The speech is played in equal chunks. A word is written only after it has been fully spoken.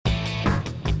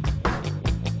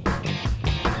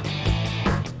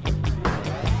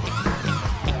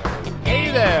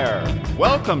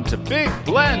Welcome to Big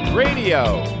Blend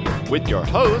Radio with your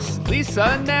hosts, Lisa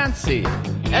and Nancy,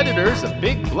 editors of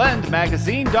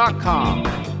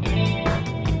BigBlendMagazine.com.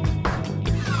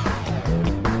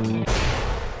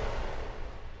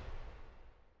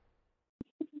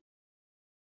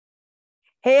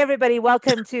 Hey, everybody.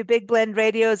 Welcome to Big Blend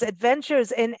Radio's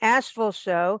Adventures in Asheville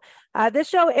show. This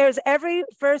show airs every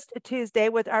first Tuesday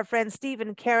with our friends Steve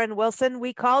and Karen Wilson.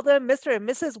 We call them Mr. and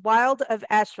Mrs. Wild of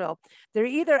Asheville. They're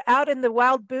either out in the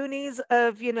wild boonies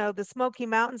of, the Smoky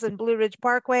Mountains and Blue Ridge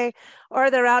Parkway, or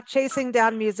they're out chasing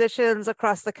down musicians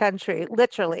across the country.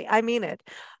 Literally, I mean it.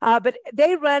 But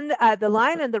they run the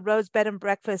Lion and the Rose Bed and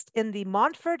Breakfast in the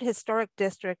Montford Historic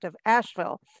District of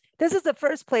Asheville. This is the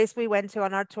first place we went to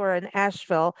on our tour in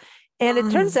Asheville. And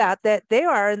it turns out that they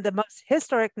are in the most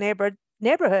historic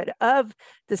neighborhood of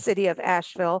the city of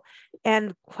Asheville.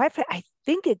 And quite frankly, I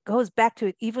think it goes back to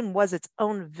it even was its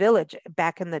own village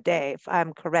back in the day, if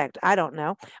I'm correct. I don't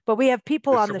know. But we have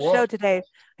people on the show today.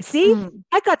 See,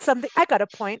 I got something. I got a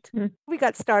point. We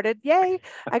got started. Yay.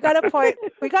 I got a point.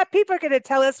 We got people are going to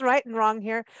tell us right and wrong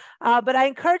here. But I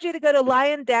encourage you to go to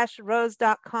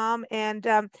lion-rose.com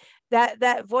and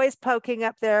that voice poking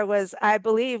up there was, I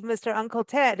believe, Mr. Uncle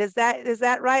Ted. Is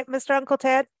that right, Mr. Uncle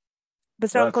Ted?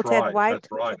 Ted White.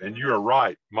 That's right. And you're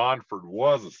right. Montford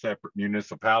was a separate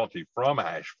municipality from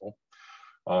Asheville.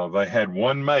 They had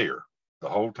one mayor the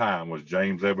whole time, was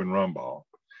James Edwin Rumbaugh.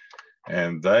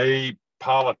 And they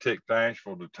politicked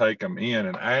Asheville to take them in,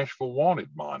 and Asheville wanted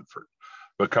Montford.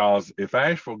 Because if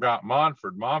Asheville got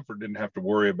Montford, Montford didn't have to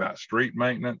worry about street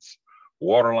maintenance,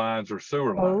 water lines, or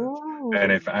sewer lines.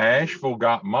 And if Asheville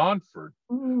got Montford,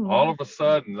 all of a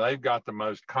sudden they've got the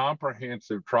most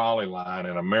comprehensive trolley line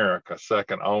in America,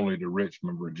 second only to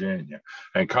Richmond, Virginia,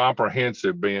 and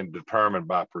comprehensive being determined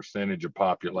by percentage of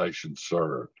population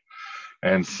served.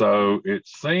 And so it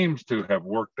seems to have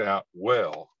worked out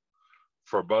well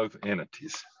for both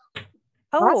entities.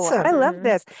 Oh, awesome. I love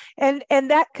this. And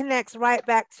that connects right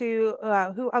back to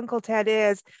who Uncle Ted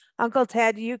is. Uncle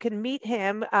Ted, you can meet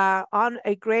him on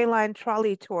a Gray Line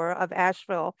trolley tour of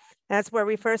Asheville. That's where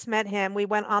we first met him. We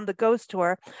went on the ghost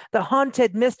tour, the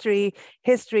haunted mystery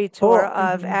history tour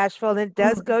of Asheville. And it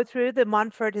does go through the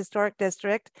Montford Historic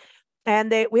District.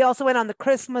 And we also went on the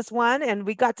Christmas one, and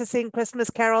we got to sing Christmas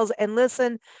carols and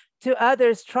listen to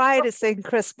others try to sing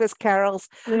Christmas carols.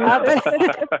 But I'm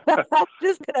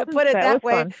just going to put it that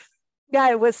way. Fun. Yeah,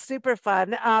 it was super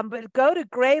fun. But go to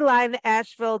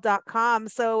graylineasheville.com.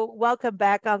 So welcome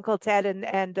back, Uncle Ted.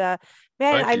 And man,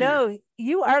 I know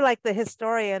you are like the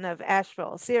historian of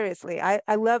Asheville. Seriously, I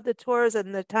love the tours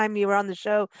and the time you were on the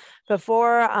show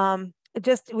before.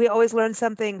 We always learn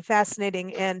something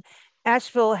fascinating. And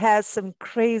Asheville has some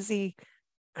crazy,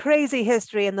 crazy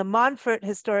history. And the Montford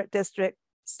Historic District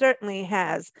certainly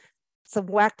has some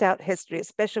whacked out history,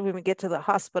 especially when we get to the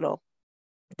hospital.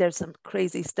 There's some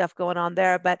crazy stuff going on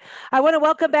there. But I want to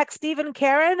welcome back Steve and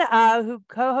Karen, who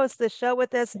co-host the show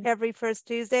with us every first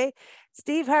Tuesday.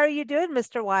 Steve, how are you doing,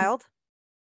 Mr. Wild?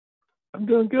 I'm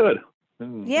doing good.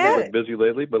 Yeah, busy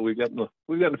lately, but we've gotten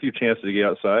a few chances to get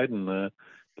outside and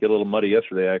get a little muddy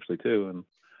yesterday, actually, too.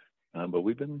 And but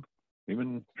we've been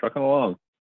trucking along.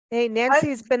 Hey,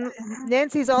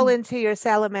 Nancy's all into your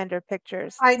salamander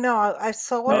pictures. I know. I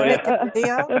so want to make a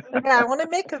video. Yeah, I want to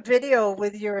make a video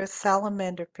with your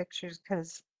salamander pictures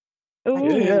because.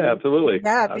 Yeah, absolutely.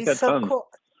 Yeah, it'd be so tons. Cool.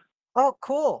 Oh,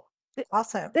 cool.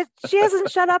 Awesome. She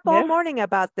hasn't shut up all morning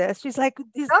about this. She's like,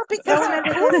 these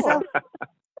salamanders cool.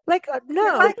 Like,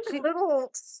 no. They're like little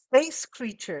space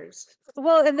creatures.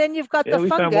 Well, and then you've got the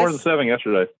fungus. We found more than 7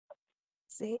 yesterday.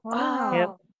 See? Wow.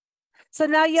 Yep. So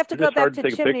now you have to go back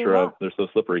to Chimney Rock. They're so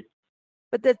slippery.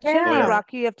 But the Chimney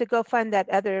Rock, you have to go find that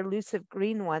other elusive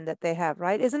green one that they have,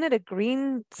 right? Isn't it a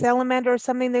green salamander or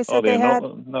something they said they had?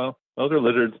 No, those are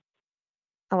lizards.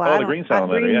 Oh, the green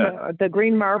salamander, the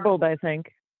green marbled, I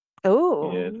think.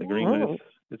 Oh. Yeah, it's the green one.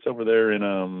 It's over there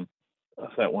in,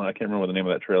 what's that one? I can't remember what the name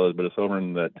of that trail is, but it's over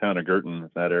in the town of Girton.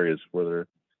 That area is where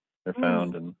they're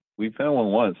found. And we found one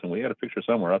once, and we had a picture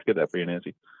somewhere. I'll have to get that for you,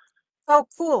 Nancy. Oh,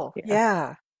 cool.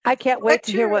 Yeah. I can't wait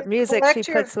to hear what music she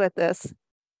puts with this.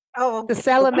 Oh, the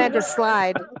salamander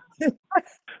slide.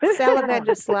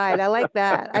 Salamander slide. I like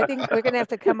that. I think we're going to have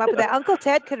to come up with that. Uncle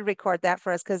Ted could record that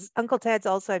for us because Uncle Ted's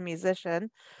also a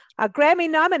musician. Grammy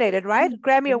nominated, right?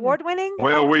 Grammy award winning?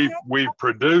 Well, we've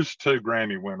produced 2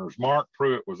 Grammy winners. Mark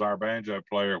Pruitt was our banjo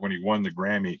player when he won the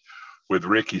Grammy with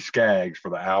Ricky Skaggs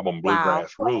for the album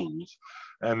Bluegrass Rules.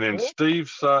 And then Steve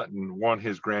Sutton won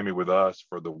his Grammy with us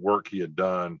for the work he had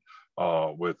done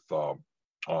with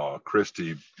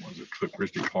Christy, was it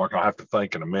Christy Clark? I'll have to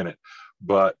think in a minute.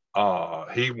 But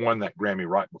he won that Grammy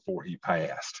right before he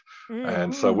passed.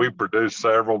 And so we produced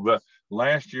several.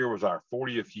 Last year was our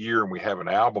 40th year, and we have an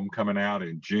album coming out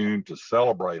in June to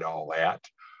celebrate all that.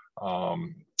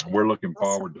 We're looking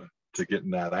forward to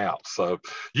getting that out. So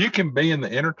you can be in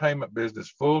the entertainment business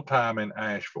full time in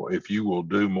Asheville if you will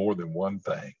do more than one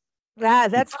thing. Yeah,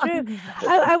 that's true.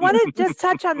 I want to just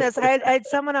touch on this. I had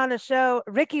someone on a show,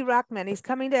 Ricky Rockman. He's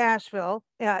coming to Asheville.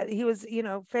 He was,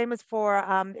 famous for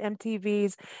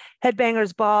MTV's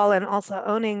Headbangers Ball and also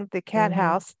owning the Cat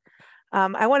House.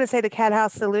 I want to say the Cat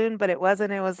House Saloon, but it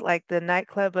wasn't. It was like the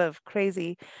nightclub of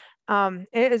crazy.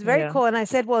 It was very cool. And I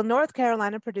said, well, North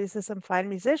Carolina produces some fine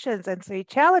musicians. And so he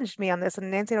challenged me on this, and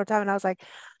Nancy and I was like,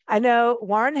 I know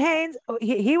Warren Haynes.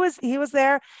 He was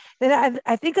there. Then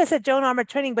I think I said Joan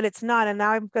Armatrading, but it's not. And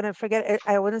now I'm going to forget it.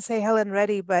 I wouldn't say Helen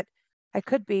Reddy, but I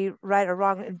could be right or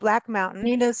wrong. In Black Mountain.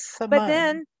 Nina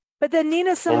Simone. But then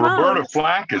Nina Simone. Well, Roberta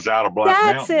Flack is out of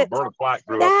Black Mountain. Roberta Flack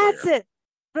grew up there. That's it.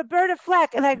 Roberta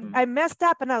Flack. And I messed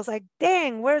up, and I was like,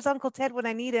 dang, where's Uncle Ted when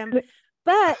I need him?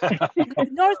 But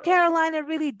North Carolina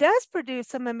really does produce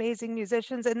some amazing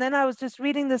musicians. And then I was just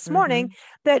reading this morning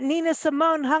that Nina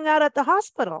Simone hung out at the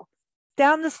hospital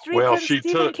down the street. Well, she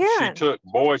took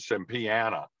voice and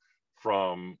piano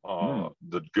from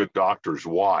the good doctor's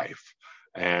wife,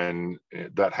 and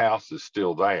that house is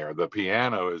still there. The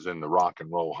piano is in the Rock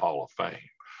and Roll Hall of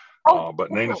Fame. But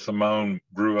Nina Simone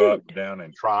grew up down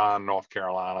in Tryon, North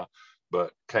Carolina,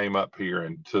 but came up here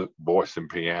and took voice and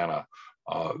piano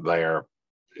there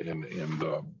in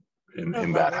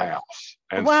that house.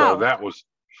 And so that was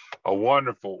a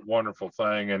wonderful, wonderful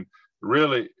thing. And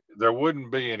really, there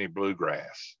wouldn't be any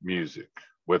bluegrass music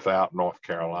without North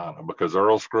Carolina, because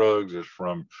Earl Scruggs is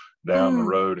from down the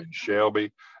road in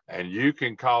Shelby, and you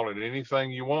can call it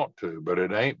anything you want to, but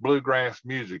it ain't bluegrass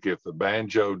music if the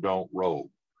banjo don't roll.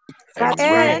 And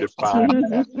we define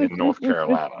that in North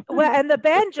Carolina. Well, and the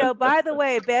banjo, by the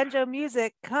way, banjo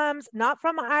music comes not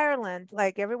from Ireland,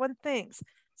 like everyone thinks.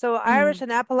 So Irish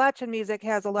and Appalachian music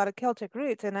has a lot of Celtic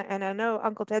roots, and I know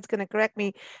Uncle Ted's going to correct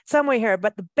me somewhere here,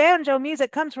 but the banjo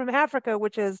music comes from Africa,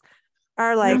 which is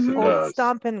our old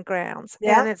stomping grounds.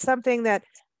 Yeah. And it's something that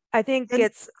I think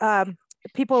gets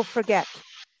people forget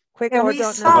quick or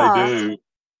don't know.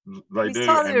 They do.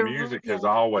 And music has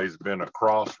always been a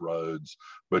crossroads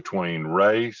between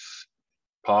race,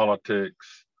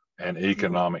 politics, and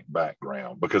economic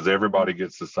background, because everybody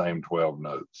gets the same 12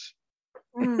 notes.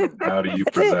 How do you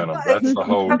present them? That's the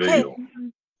whole deal.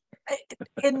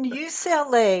 In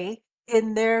UCLA,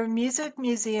 in their music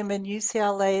museum in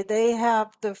UCLA, they have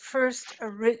the first,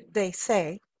 they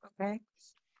say,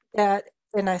 that,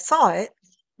 and I saw it,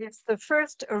 it's the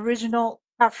first original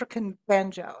African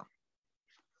banjo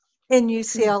in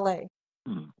UCLA.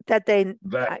 That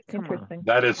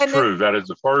is true. That is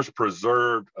the first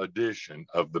preserved edition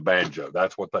of the banjo.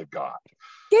 That's what they've got.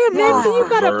 Yeah, Nancy, you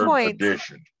got a point.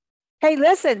 Edition. Hey,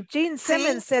 listen, Gene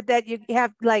Simmons said that you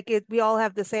have we all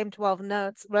have the same 12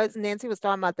 notes. Nancy was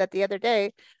talking about that the other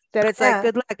day, that it's like,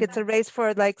 good luck. It's a race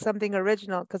for like something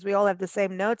original, because we all have the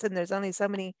same notes, and there's only so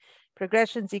many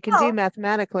progressions you can do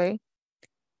mathematically.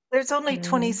 There's only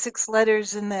 26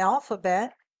 letters in the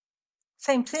alphabet.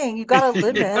 Same thing. You got a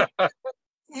limit.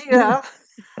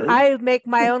 I make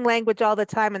my own language all the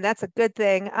time, and that's a good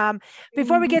thing.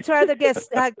 Before we get to our other guests,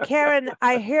 Karen,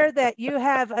 I hear that you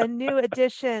have a new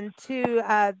addition to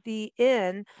the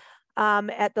inn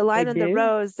at the Lion and the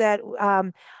Rose that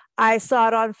I saw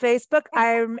it on Facebook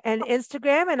and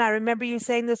Instagram, and I remember you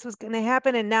saying this was going to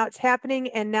happen, and now it's happening.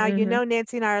 And now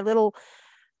Nancy and I are a little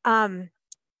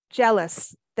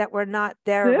jealous that we're not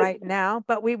there right now,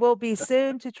 but we will be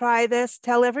soon to try this.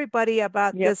 Tell everybody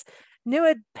about this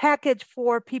new package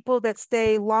for people that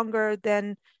stay longer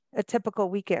than a typical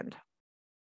weekend.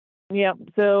 Yep.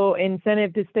 So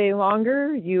incentive to stay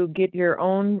longer, you get your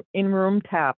own in-room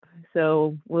tap.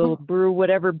 So we'll brew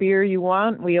whatever beer you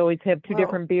want. We always have two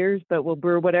different beers, but we'll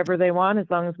brew whatever they want as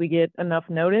long as we get enough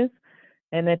notice.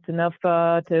 And it's enough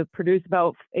to produce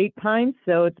about 8 pints.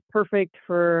 So it's perfect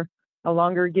for a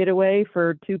longer getaway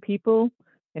for 2 people.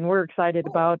 And we're excited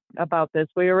about this.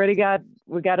 We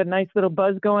got a nice little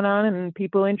buzz going on and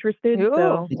people interested.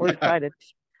 So we're excited.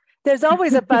 There's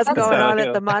always a buzz going on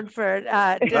at the Montford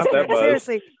district.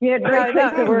 Seriously. Yeah, great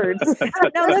the words.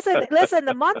 No, listen,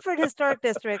 the Montford Historic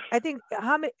District, I think,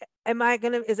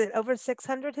 is it over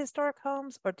 600 historic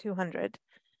homes or 200?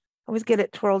 I always get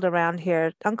it twirled around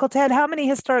here. Uncle Ted, how many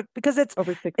historic, because it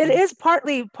is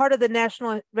partly part of the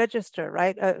National Register,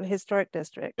 right? A historic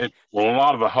district. Well, a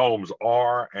lot of the homes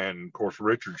are, and of course,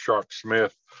 Richard Sharp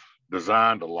Smith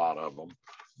designed a lot of them.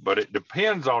 but it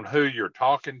depends on who you're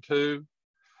talking to.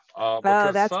 Oh,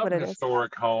 Because that's some what it is.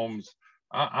 historic homes,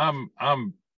 I'm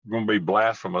going to be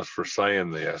blasphemous for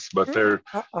saying this, but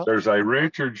there's a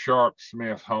Richard Sharp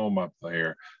Smith home up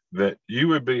there that you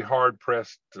would be hard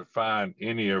pressed to find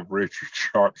any of Richard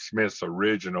Sharp Smith's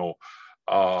original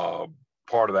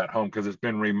part of that home, because it's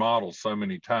been remodeled so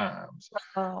many times.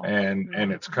 And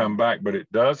it's come back, but it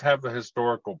does have the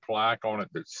historical plaque on it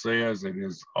that says it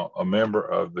is a member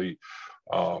of the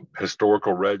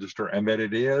historical register, and that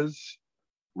it is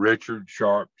Richard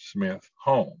Sharp Smith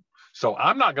home. So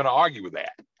I'm not going to argue with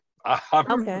that.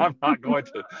 I'm not going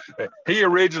to. He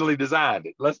originally designed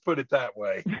it. Let's put it that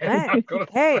way.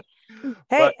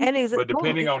 But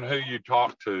depending on who you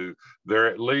talk to, there are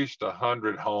at least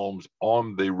 100 homes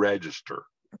on the register.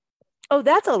 Oh,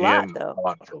 that's a lot, though.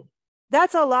 Montford.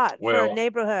 That's a lot for a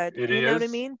neighborhood. You know what I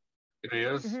mean? It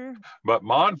is. Mm-hmm. But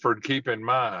Montford, keep in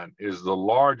mind, is the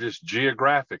largest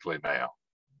geographically now,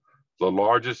 the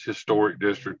largest historic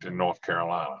district in North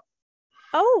Carolina.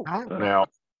 Oh. Now,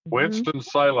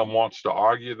 Winston-Salem wants to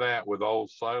argue that with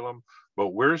Old Salem, but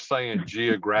we're saying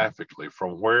geographically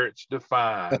from where it's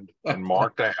defined and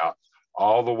marked out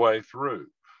all the way through.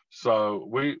 So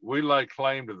we lay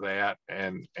claim to that,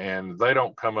 and they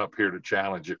don't come up here to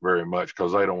challenge it very much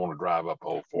because they don't want to drive up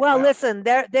Old Fort. Well, listen,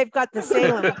 they've got the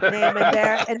Salem name in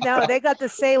there, and no, they got the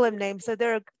Salem name, so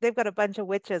they've got a bunch of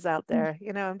witches out there.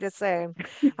 You know, I'm just saying.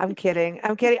 I'm kidding.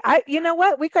 You know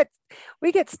what? We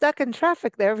get stuck in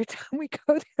traffic there every time we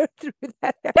go there through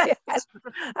that area.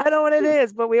 I don't know what it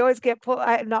is, but we always get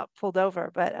not pulled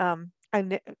over, but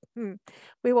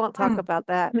we won't talk about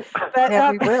that.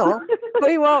 But we will.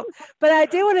 We won't. But I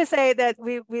do want to say that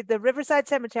we the Riverside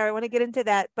Cemetery, I want to get into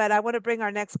that, but I want to bring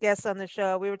our next guest on the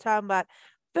show. We were talking about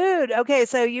food. Okay,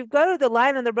 so you go to the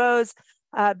Lion and the Rose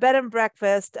bed and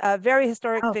breakfast, very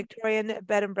historic Victorian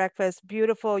bed and breakfast,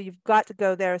 beautiful. You've got to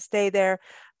go there, stay there.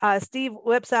 Steve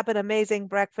whips up an amazing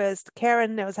breakfast.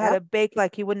 Karen knows how to bake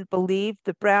like you wouldn't believe.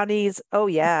 The brownies, oh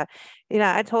yeah. You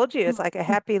know, I told you it's like a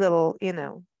happy little,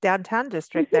 downtown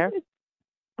district there.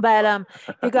 But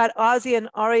you got Ozzy and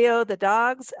Oreo, the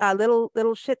dogs,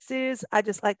 little Shih Tzus. I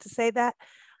just like to say that,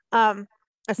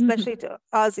 especially to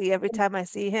Ozzy every time I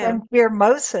see him. And beer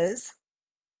mimosas.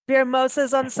 Beer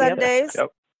mimosas on Sundays. Yep.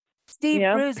 Steve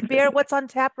brews beer. What's on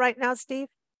tap right now, Steve?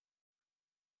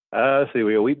 Let's see,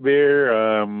 we got wheat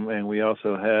beer, and we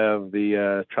also have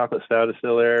the chocolate stout is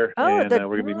still there. Oh, and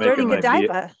we're gonna be Dirty making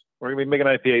Godiva. We're gonna be making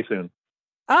IPA soon.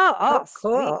 Oh,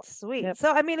 cool. Sweet. Yep.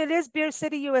 So, I mean, it is Beer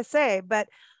City, USA, but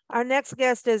our next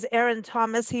guest is Aaron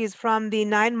Thomas. He's from the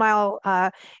 9 Mile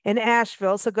in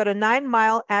Asheville. So go to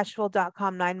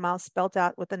 9mileasheville.com, 9 Mile spelled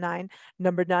out with a 9,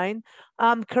 number 9.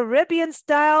 Caribbean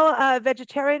style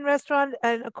vegetarian restaurant.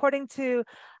 And according to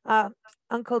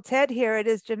Uncle Ted here, it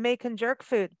is Jamaican jerk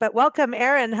food. But welcome,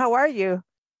 Aaron. How are you?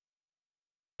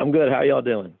 I'm good. How y'all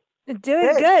doing?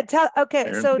 Doing good.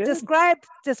 Aaron's So good.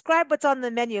 describe what's on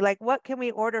the menu. Like, what can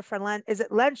we order for lunch? Is it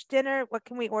lunch, dinner? What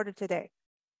can we order today?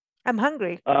 I'm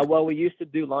hungry. Well, we used to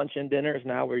do lunch and dinners.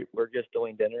 Now we're just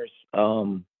doing dinners.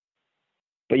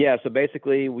 But yeah, so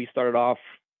basically we started off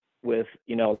with,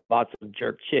 lots of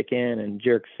jerk chicken and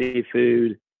jerk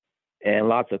seafood and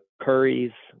lots of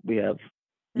curries. We have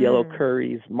yellow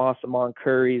curries, massaman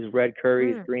curries, red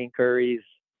curries, green curries.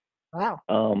 Wow.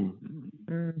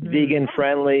 Vegan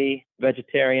friendly,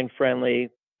 vegetarian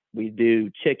friendly. We do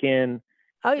chicken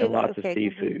and lots of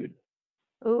seafood.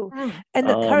 Ooh, and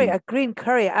the curry, a green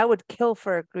curry. I would kill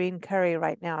for a green curry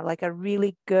right now, like a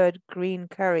really good green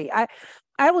curry. I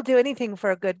will do anything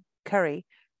for a good curry.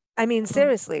 I mean,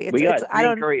 seriously, we got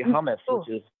green curry hummus, which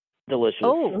is delicious.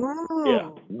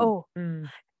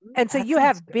 And so you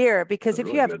have beer, because if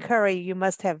you have curry, you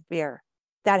must have beer.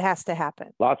 That has to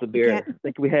happen. Lots of beer. I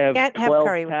think we have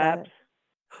 12 taps.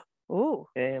 Ooh.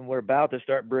 And we're about to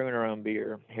start brewing our own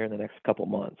beer here in the next couple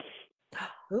months.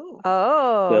 So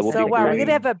we'll we're going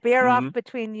to have a beer off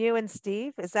between you and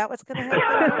Steve? Is that what's going to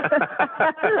happen?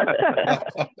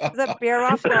 There's a beer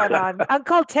off going on.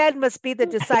 Uncle Ted must be the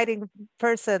deciding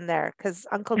person there, because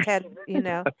Uncle Ted,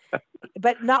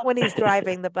 but not when he's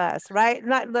driving the bus, right?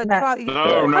 Not the trolley.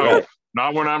 No,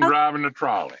 not when I'm driving the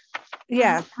trolley.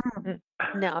 Yeah.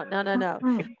 No.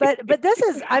 But this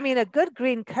is, I mean, a good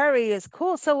green curry is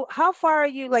cool. So how far are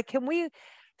you? Like,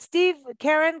 Steve,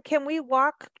 Karen, can we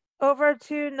walk over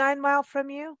to 9 Mile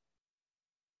from you?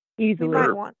 Easily. We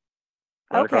might want.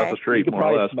 Right across the street, you can more or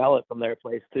probably less. smell it from their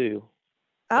place too.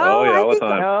 Oh, yeah, all the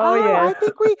time. I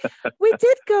think we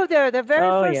did go there the very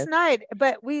first yes. night,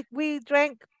 but we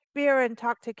drank beer and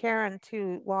talked to Karen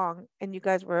too long, and you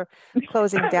guys were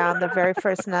closing down the very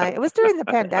first night. It was during the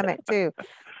pandemic too.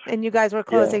 and you guys were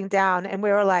closing down, and we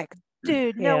were like,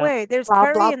 dude, no way, there's Blah,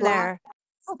 curry blah, in blah. there.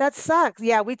 That sucks.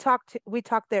 Yeah, we talked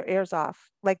their ears off,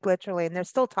 like literally, and they're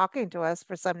still talking to us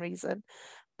for some reason.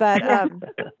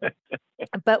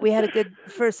 But we had a good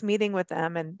first meeting with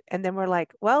them, and then we're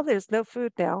like, well, there's no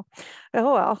food now.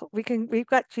 Oh well, we've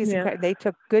got cheese and curry. They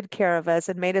took good care of us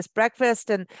and made us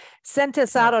breakfast and sent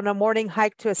us out on a morning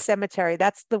hike to a cemetery.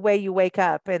 That's the way you wake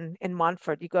up in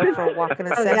Montford. You go for a walk in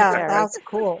a cemetery. Yeah, that's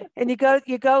cool. And you go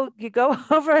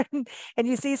over and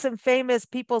you see some famous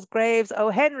people's graves.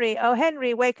 Oh Henry,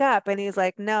 wake up. And he's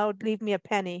like, no, leave me a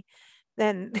penny.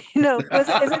 Then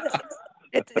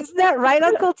isn't that right,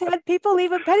 Uncle Ted? People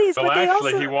leave him pennies, well, but they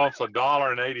actually, also he wants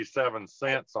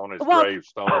 $1.87 on his Well,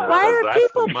 gravestone why because are that's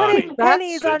people the money putting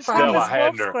pennies on that Stella Thomas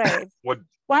Wolfe's Hadner grave? would.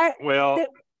 Why? Well,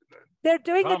 They're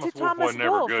doing Thomas it to Wolfe Thomas was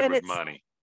never Wolfe, good and with it's money.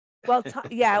 well,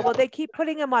 well, they keep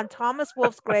putting him on Thomas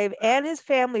Wolfe's grave and his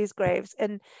family's graves,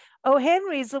 and O.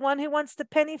 Henry's the one who wants the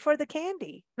penny for the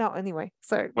candy. No, anyway,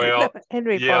 sorry. Well,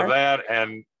 Henry yeah, part. that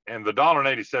and the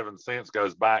 $1.87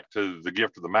 goes back to the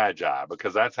gift of the Magi,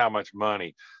 because that's how much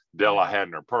money Della had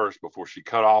in her purse before she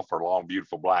cut off her long,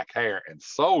 beautiful black hair and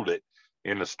sold it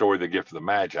in the story The Gift of the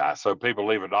Magi. So people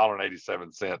leave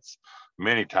 $1.87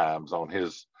 many times on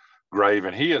his grave.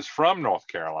 And he is from North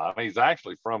Carolina. He's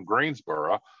actually from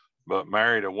Greensboro, but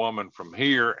married a woman from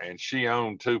here, and she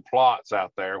owned 2 plots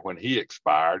out there when he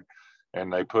expired,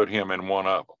 and they put him in one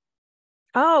of them.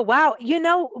 Oh, wow.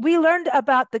 We learned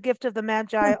about The Gift of the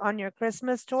Magi on your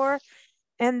Christmas tour.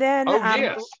 And then,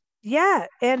 yes. Yeah.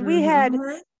 And we had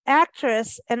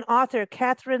actress and author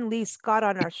Catherine Lee Scott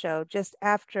on our show just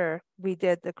after we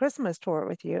did the Christmas tour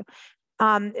with you.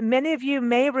 Many of you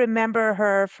may remember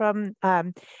her from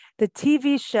the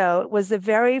TV show. It was the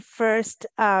very first,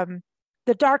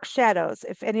 The Dark Shadows.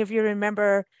 If any of you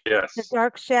remember The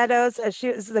Dark Shadows, she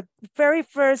was the very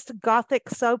first Gothic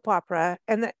soap opera.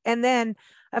 And then,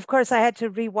 of course, I had to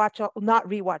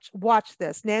watch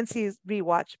this. Nancy's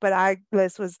rewatch, but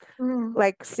this was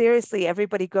like, seriously,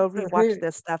 everybody go rewatch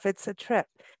this stuff. It's a trip.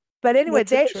 But anyway,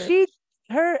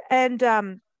 her and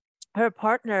her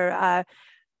partner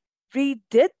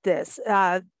redid this,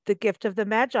 The Gift of the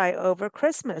Magi, over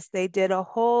Christmas. They did a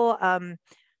whole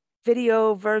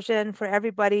video version for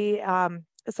everybody.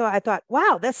 So I thought,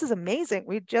 wow, this is amazing.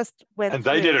 We just went and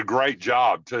they did a great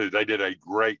job too. They did a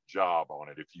great job on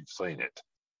it, if you've seen it.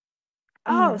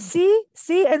 Oh, see,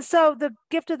 and so The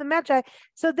Gift of the Magi,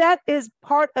 so that is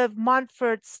part of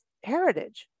Montford's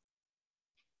heritage.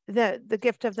 The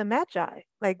Gift of the Magi,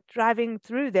 like driving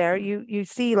through there, you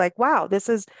see, like, wow, this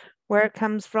is where it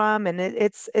comes from, and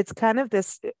it's kind of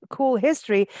this cool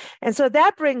history. And so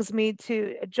that brings me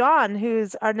to John,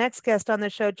 who's our next guest on the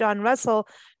show, John Russell,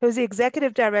 who's the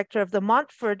executive director of the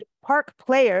Montford Park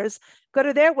Players. Go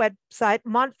to their website,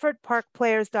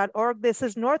 montfordparkplayers.org. This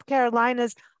is North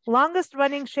Carolina's longest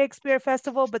running Shakespeare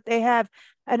festival, but they have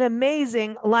an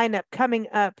amazing lineup coming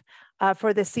up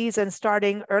for the season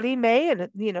starting early May. And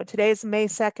today's May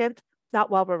 2nd. Not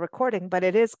while we're recording, but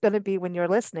it is going to be when you're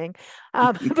listening.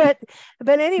 But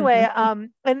anyway,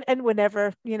 and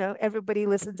whenever, everybody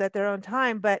listens at their own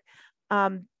time, but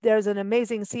there's an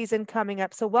amazing season coming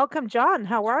up. So welcome, John.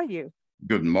 How are you?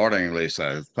 Good morning,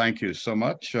 Lisa. Thank you so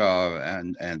much.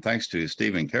 And thanks to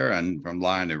Steve and Karen from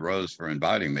Lion and Rose for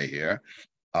inviting me here.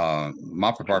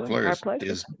 Montford Park Players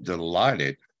is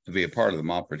delighted to be a part of the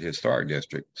Montford Historic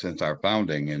District since our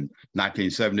founding in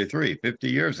 1973, 50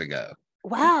 years ago.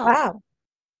 Wow.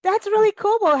 That's really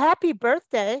cool. Well, happy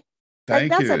birthday.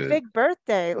 Thank you. That's a big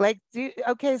birthday. Like,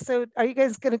 so are you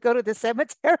guys going to go to the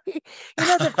cemetery?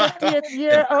 The 50th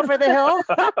year over the hill?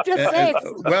 I'm just saying.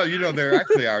 Well, they're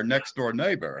actually our next door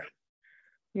neighbor.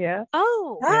 Yeah.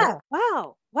 Oh, yeah.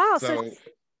 Wow. So do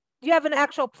you have an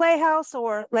actual playhouse,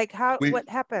 or like what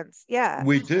happens? Yeah.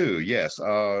 We do. Yes. We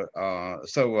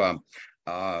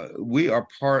are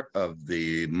part of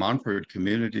the Montford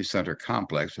Community Center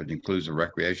complex, which includes a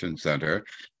recreation center,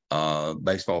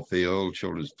 baseball field,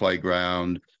 children's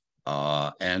playground,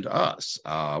 and us,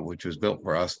 which was built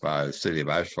for us by the city of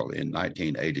Asheville in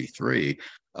 1983,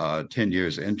 10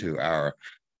 years into our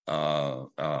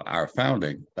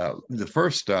founding. Our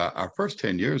first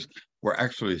 10 years were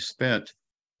actually spent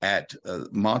at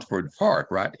Montford Park,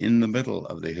 right in the middle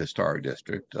of the historic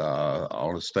district,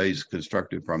 on a stage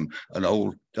constructed from an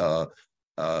old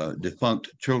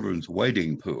defunct children's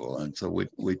wading pool. And so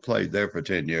we played there for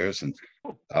 10 years. And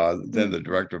then the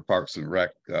director of Parks and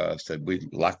Rec said, we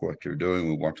like what you're doing.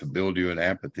 We want to build you an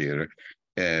amphitheater,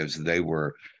 as they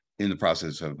were in the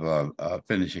process of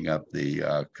finishing up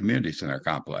the community center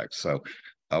complex. So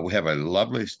we have a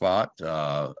lovely spot.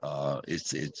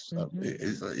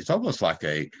 It's almost like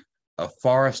a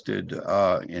forested,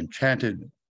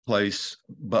 enchanted place,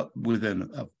 but within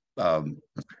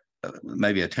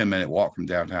maybe a 10-minute walk from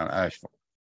downtown Asheville.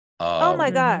 Oh my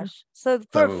gosh! So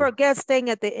for guests staying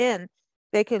at the inn,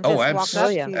 they can just walk up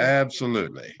to you.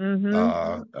 Absolutely,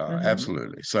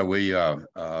 absolutely. So we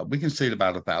can seat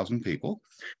about 1,000 people,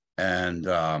 and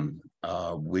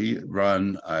we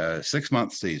run a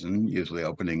 6-month season, usually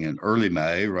opening in early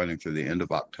May, running through the end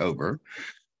of October.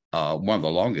 One of the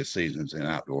longest seasons in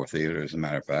outdoor theater, as a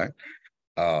matter of fact.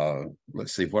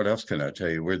 Let's see, what else can I tell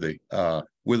you? We're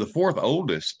the fourth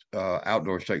oldest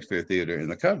outdoor Shakespeare theater in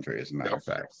the country, as a matter of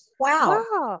fact.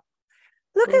 Wow.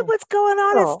 Look at what's going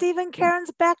on in Stephen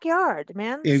Karen's backyard,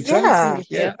 man. Exactly.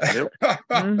 Yeah.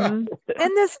 And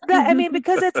I mean,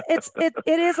 because it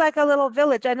is like a little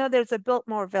village. I know there's a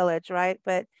Biltmore village, right?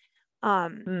 But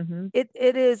it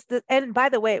is and by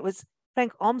the way, it was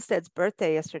Frank Olmsted's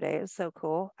birthday yesterday. It was so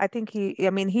cool. I think he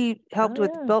helped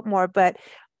with Biltmore, but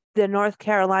the North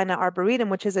Carolina Arboretum,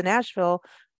 which is in Asheville,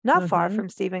 not far from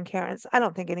Stephen Karen's. I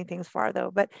don't think anything's far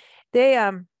though, but they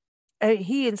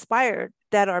he inspired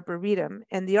that arboretum,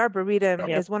 and the arboretum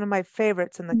is one of my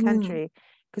favorites in the country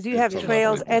because you have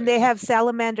trails and they have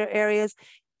salamander areas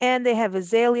and they have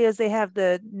azaleas. They have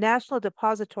the National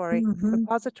Depository.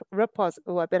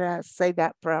 I better say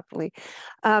that properly.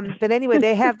 But anyway,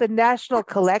 they have the national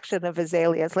collection of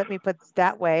azaleas. Let me put it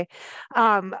that way.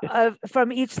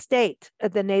 From each state,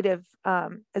 the native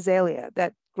azalea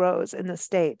that grows in the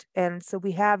state. And so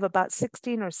we have about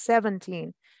 16 or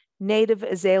 17 native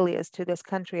azaleas to this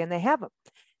country, and they have them,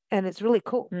 and it's really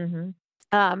cool.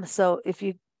 So if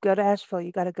you go to Asheville,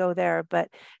 you got to go there, but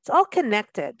it's all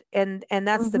connected, and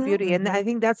that's the beauty. And I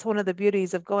think that's one of the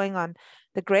beauties of going on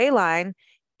the Gray Line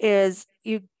is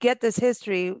you get this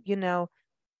history,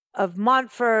 of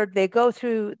Montford. They go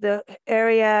through the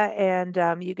area,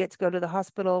 and you get to go to the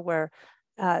hospital where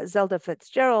Zelda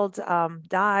Fitzgerald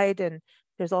died, and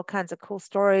there's all kinds of cool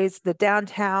stories. The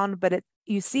downtown, but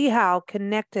you see how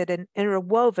connected and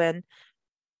interwoven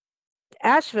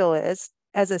Asheville is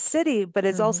as a city, but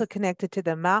it's also connected to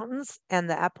the mountains and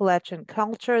the Appalachian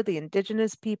culture, the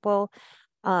indigenous people.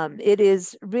 It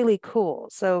is really cool.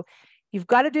 So you've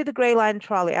got to do the Gray Line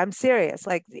trolley. I'm serious.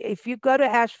 Like if you go to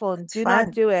Asheville and do not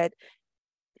do it,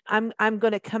 I'm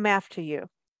going to come after you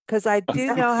because I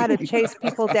do know how to chase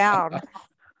people down.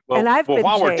 Well, and I've been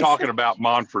while chased. We're talking about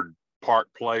Montford Park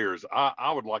players,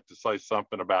 I would like to say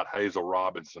something about Hazel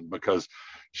Robinson because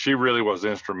she really was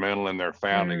instrumental in their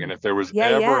founding. And if there was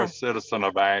ever a citizen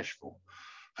of Asheville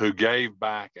who gave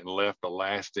back and left a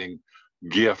lasting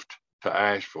gift to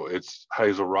Asheville, it's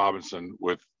Hazel Robinson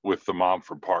with the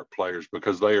Montford Park players,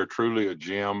 because they are truly a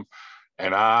gem.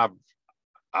 And I've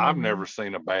never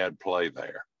seen a bad play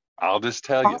there. I'll just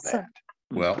tell you that.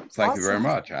 Well, thank you very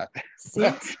much. See?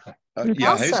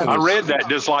 Hazel I read that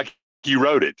just like you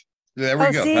wrote it. There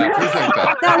we go. See? Now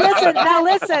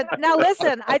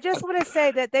listen. I just want to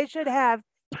say that they should have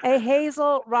a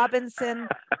Hazel Robinson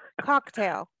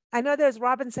cocktail. I know there's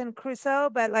Robinson Crusoe,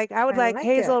 but I would like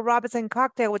Hazel Robinson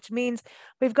cocktail, which means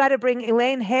we've got to bring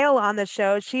Elaine Hale on the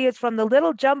show. She is from the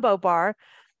Little Jumbo Bar.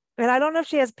 And I don't know if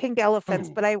she has pink elephants,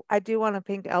 but I do want a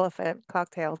pink elephant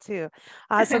cocktail too.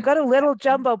 So go to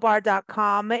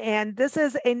littlejumbobar.com, and this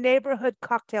is a neighborhood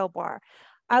cocktail bar.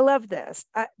 I love this.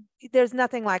 There's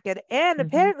nothing like it. And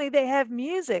apparently they have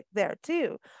music there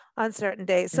too on certain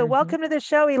days. So welcome to the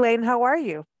show, Elaine. How are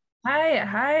you? Hi.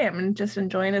 I'm just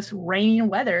enjoying this rainy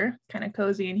weather. Kind of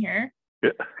cozy in here.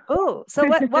 Oh, so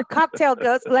what cocktail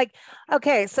goes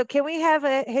okay, so can we have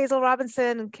a Hazel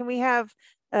Robinson? Can we have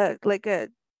I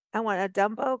want a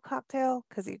Dumbo cocktail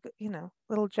because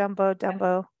little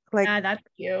Dumbo. Yeah, that's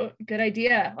cute. Good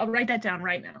idea. I'll write that down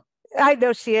right now. I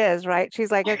know she is, right?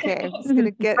 She's like, okay, I'm just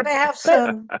gonna get.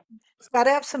 It's got to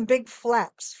have some big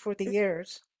flaps for the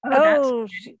ears.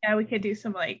 Yeah, we could do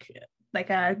some like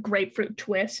a grapefruit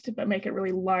twist, but make it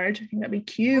really large. I think that'd be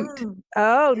cute.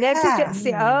 Nancy,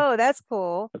 that's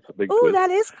cool. That's a big twist.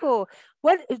 That is cool.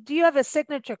 What do you have a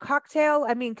signature cocktail?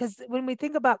 I mean, because when we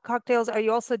think about cocktails, are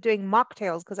you also doing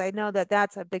mocktails? Because I know that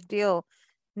that's a big deal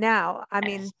now. I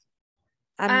mean,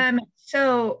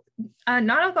 so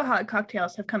non-alcoholic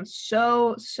cocktails have come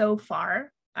so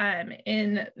far.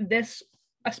 In this,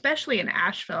 especially in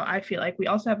Asheville, I feel like we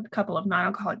also have a couple of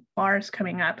non-alcoholic bars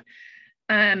coming up.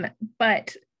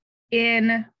 But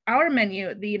in our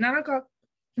menu, the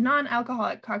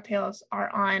non-alcoholic cocktails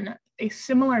are on a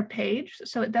similar page,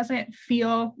 so it doesn't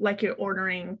feel like you're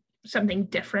ordering something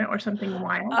different or something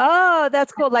wild. Oh,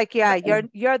 that's cool. You're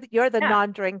the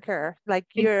non-drinker.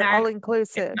 You're all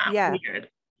inclusive. Weird.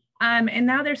 And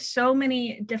now there's so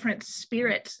many different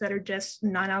spirits that are just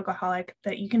non-alcoholic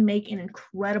that you can make an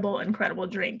incredible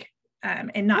drink.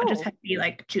 And not just have to be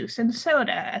like juice and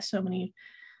soda, as so many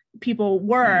people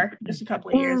were just a couple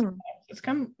of years ago. It's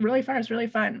come really far. It's really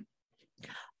fun.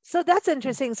 So that's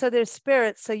interesting. So there's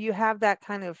spirits. So you have that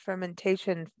kind of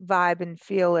fermentation vibe and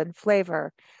feel and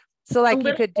flavor. So like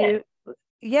you could do,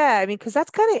 yeah, I mean, because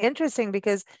that's kind of interesting,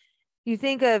 because you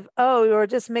think of, oh, you're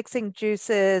just mixing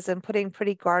juices and putting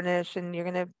pretty garnish and you're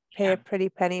going to pay a pretty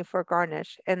penny for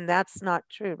garnish. And that's not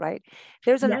true, right?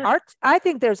 There's an art. I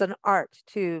think there's an art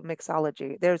to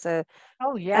mixology. There's an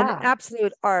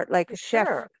absolute art, like a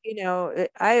chef, you know,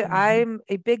 I'm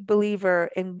a big believer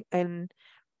in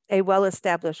a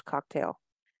well-established cocktail.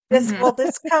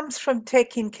 This comes from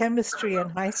taking chemistry in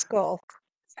high school.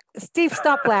 Steve,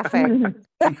 stop laughing.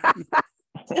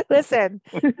 Listen,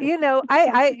 you know,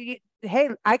 hey,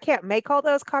 I can't make all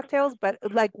those cocktails, but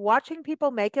like watching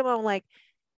people make them, I'm like,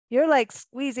 you're like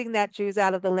squeezing that juice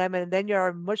out of the lemon, and then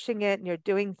you're mushing it and you're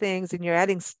doing things and you're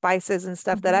adding spices and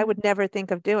stuff that I would never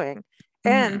think of doing.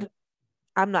 And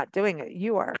I'm not doing it.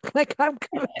 You are. Like, I'm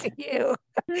coming to you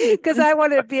because I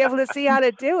want to be able to see how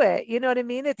to do it. You know what I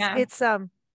mean? It's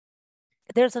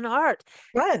there's an art.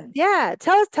 Fun. Yeah.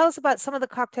 Tell us about some of the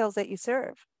cocktails that you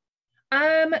serve.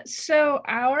 So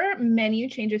our menu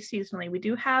changes seasonally. We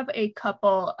do have a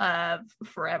couple of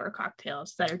forever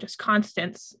cocktails that are just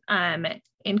constants,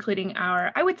 including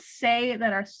I would say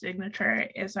that our signature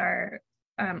is our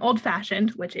old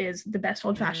fashioned, which is the best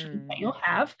old fashioned that you'll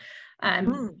have.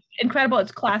 Incredible.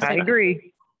 It's classic. I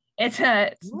agree. It's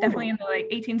definitely in the like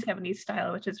 1870s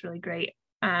style, which is really great.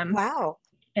 Wow.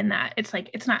 In that it's like,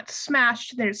 it's not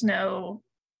smashed. There's no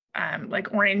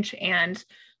like orange and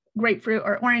grapefruit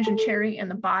or orange and cherry in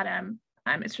the bottom.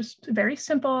 It's just very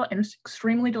simple and it's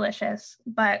extremely delicious.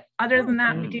 But other than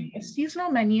that, we do a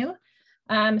seasonal menu.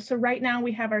 So right now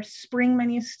we have our spring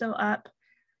menu still up.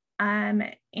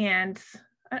 And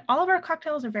all of our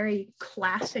cocktails are very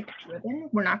classic driven.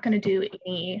 We're not going to do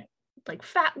any like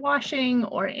fat washing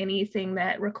or anything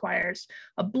that requires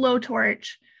a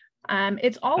blowtorch.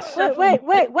 It's also wait,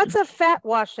 what's a fat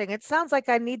washing? It sounds like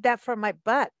I need that for my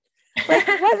butt. Like,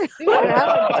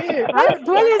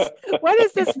 what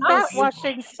is this fat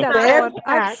washing stuff?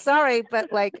 I'm sorry,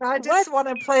 but like, I just want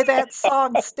to play that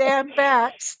song, Stand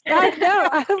Back. I know.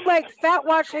 I'm like fat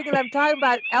washing and I'm talking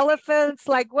about elephants.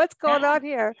 Like, what's going on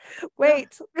here?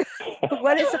 Wait,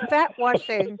 what is a fat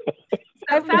washing?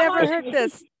 I've never heard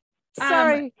this.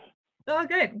 Sorry. Oh,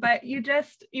 good. But you're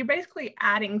basically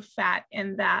adding fat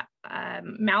and that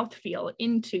mouthfeel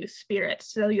into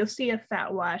spirits. So you'll see a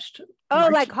fat washed.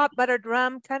 Like hot buttered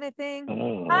rum kind of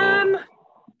thing.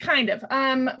 Kind of.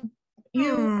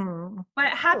 What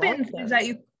happens is that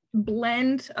you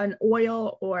blend an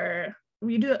oil, or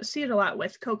we do see it a lot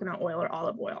with coconut oil or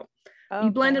olive oil. You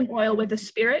blend an oil with a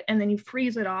spirit and then you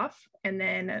freeze it off, and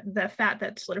then the fat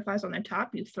that solidifies on the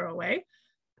top you throw away.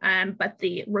 But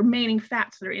the remaining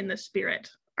fats that are in the spirit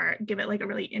give it like a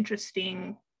really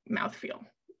interesting mouthfeel.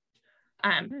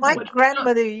 My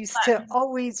grandmother used to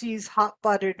always use hot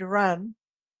buttered rum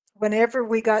whenever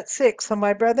we got sick. So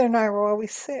my brother and I were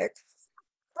always sick.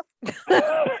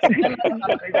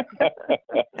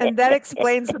 And that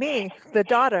explains me, the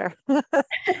daughter.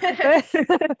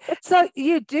 So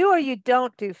you do or you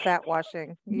don't do fat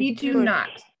washing? We do not.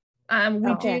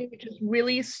 We do just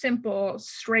really simple,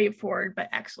 straightforward, but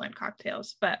excellent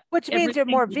cocktails. But which means you're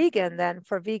more vegan than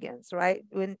for vegans, right?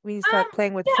 When you start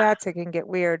playing with fats, it can get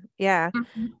weird. Yeah.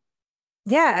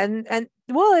 Yeah. And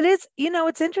well, it is, you know,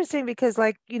 it's interesting because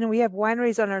like, you know, we have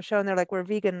wineries on our show and they're like, we're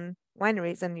vegan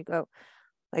wineries. And you go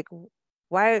like,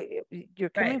 why you're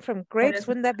coming from grapes?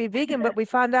 Wouldn't that be vegan? But we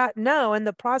found out, no, in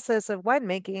the process of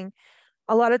winemaking,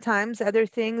 a lot of times other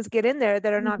things get in there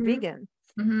that are not vegan.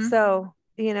 So,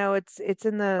 you know, it's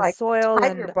in the like soil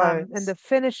and the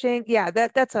finishing. Yeah,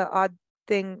 that's an odd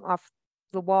thing off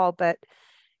the wall, but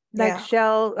like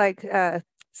shell, like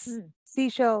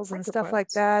seashells and stuff like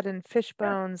that, and fish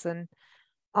bones and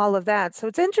all of that. So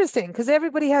it's interesting because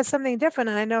everybody has something different.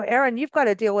 And I know, Aaron, you've got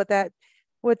to deal with that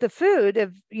with the food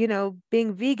of, you know,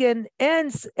 being vegan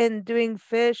and doing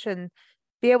fish and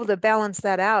be able to balance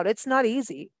that out. It's not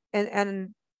easy.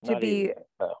 And to not be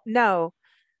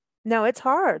no, it's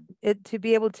hard to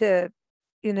be able to,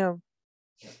 you know,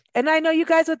 and I know you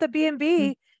guys with the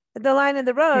B&B, the Line and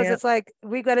the Rose, it's like,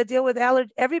 we got to deal with allergy.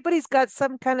 Everybody's got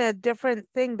some kind of different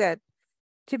thing that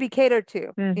to be catered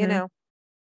to, you know?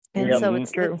 And so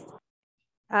it's true.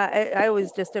 I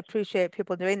always just appreciate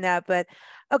people doing that. But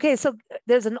okay, so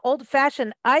there's an old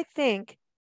fashioned, I think,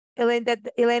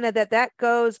 Elena, that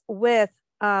goes with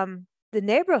the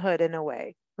neighborhood in a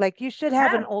way. Like you should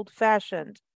have an old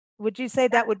fashioned. Would you say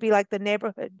that would be like the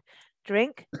neighborhood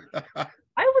drink?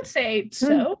 I would say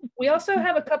so. We also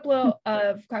have a couple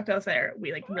of cocktails that are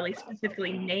we like really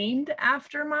specifically named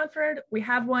after Montford. We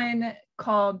have one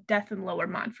called Death in Lower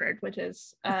Montford, which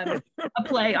is a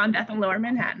play on Death in Lower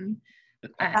Manhattan.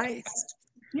 Nice.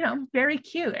 You know, very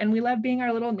cute. And we love being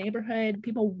our little neighborhood.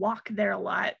 People walk there a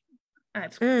lot.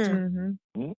 It's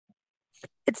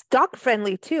It's dog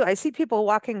friendly too. I see people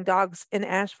walking dogs in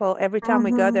Asheville every time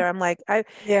we go there. I'm like,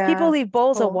 people leave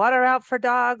bowls of water out for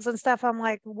dogs and stuff. I'm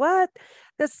like, what?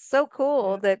 That's so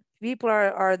cool that people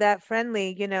are that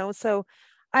friendly, you know. So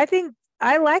I think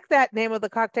I like that name of the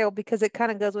cocktail because it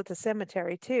kind of goes with the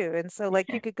cemetery too. And so like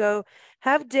you could go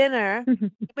have dinner. I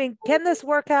mean, can this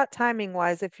work out timing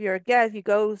wise? If you're a guest, you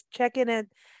go check in at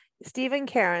Steve and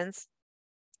Karen's.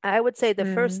 I would say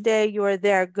the first day you are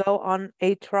there, go on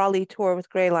a trolley tour with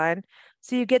Gray Line.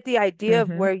 So you get the idea of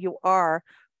where you are.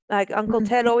 Like Uncle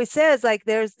Ted always says, like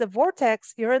there's the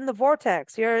vortex, you're in the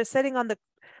vortex. You're sitting on the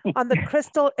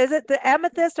crystal, is it the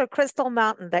amethyst or crystal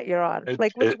mountain that you're on?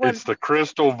 Like which one? It's the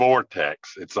crystal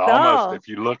vortex. It's almost, if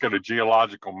you look at a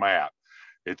geological map,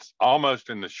 it's almost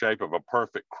in the shape of a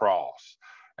perfect cross.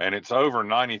 And it's over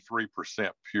 93%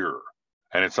 pure.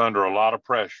 And it's under a lot of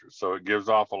pressure. So it gives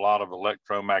off a lot of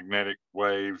electromagnetic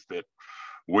waves that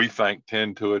we think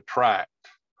tend to attract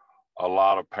a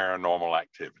lot of paranormal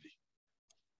activity.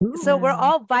 So we're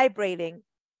all vibrating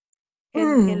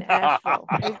in Asheville.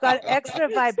 We've got extra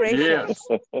vibrations.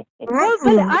 Yes. Well,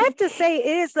 but I have to say it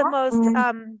is the most,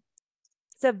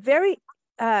 it's a very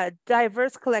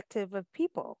diverse collective of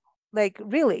people. Like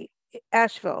really,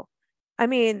 Asheville. I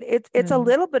mean, it's a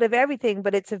little bit of everything,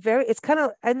 but it's kind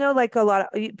of, I know like a lot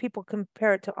of people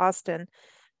compare it to Austin,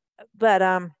 but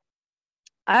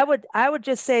I would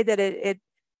just say that it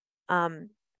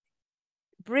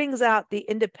brings out the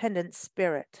independent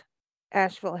spirit.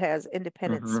 Asheville has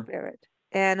independent spirit.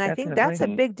 And I think that's a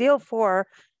big deal for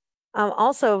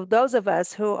also those of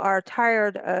us who are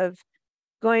tired of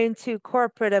going to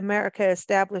corporate America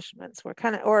establishments. We're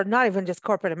kind of, or not even just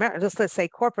corporate America, just let's say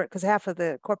corporate, because half of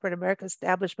the corporate America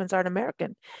establishments aren't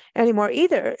American anymore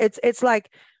either. It's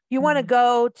like you want to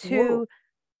go to,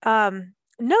 I mean,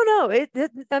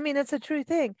 it's a true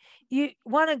thing. You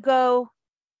want to go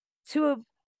to a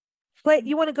place,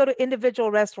 you want to go to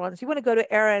individual restaurants. You want to go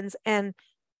to Aaron's and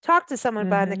talk to someone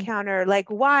behind the counter.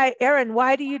 Like, why, Aaron,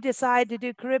 why do you decide to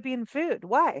do Caribbean food?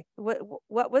 Why?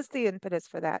 What was the impetus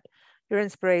for that? Your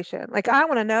inspiration? Like, I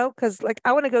want to know, because like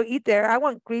I want to go eat there. I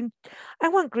want green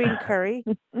curry.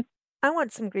 I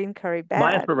want some green curry bad.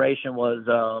 My inspiration was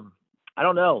I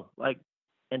don't know, like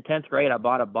in 10th grade I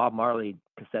bought a Bob Marley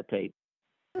cassette tape.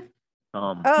 Dude.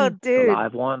 The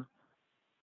live one.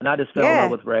 And I just fell in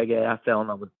love with reggae. I fell in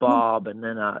love with Bob, and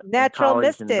then Natural in college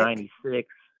Mystic. in '96.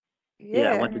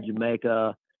 Yeah, I went to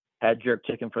Jamaica, had jerk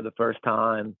chicken for the first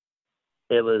time.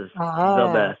 It was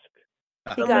the best.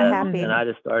 He got happy. And I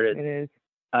just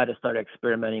started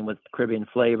experimenting with Caribbean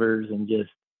flavors and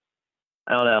just,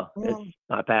 I don't know, it's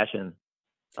my passion.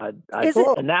 And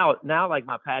now like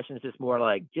my passion is just more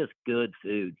like just good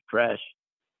food, fresh,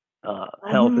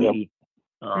 healthy,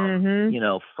 you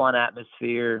know, fun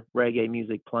atmosphere, reggae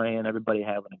music playing, everybody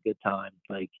having a good time.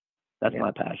 Like that's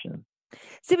my passion.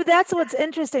 See, but that's what's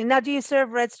interesting. Now, do you serve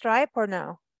Red Stripe or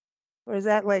no? Or is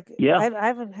that like, I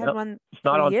haven't had one. It's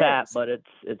not on years. tap, but it's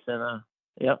in a,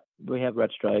 we have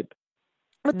Red Stripe.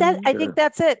 But that, I think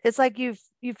that's it. It's like you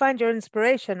find your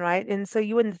inspiration, right? And so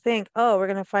you wouldn't think, oh, we're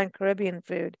going to find Caribbean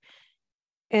food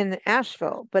in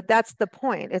Asheville, but that's the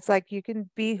point. It's like you can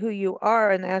be who you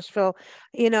are in Asheville.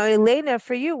 You know, Elena,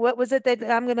 for you, what was it that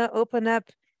I'm going to open up?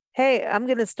 Hey, I'm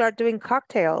going to start doing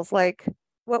cocktails. Like,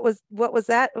 what was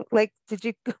that? Like,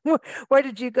 where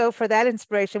did you go for that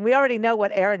inspiration? We already know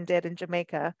what Aaron did in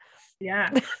Jamaica. Yeah.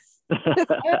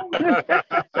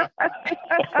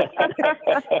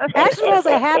 Asheville's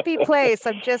a happy place.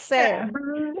 I'm just saying.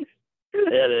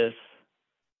 It is.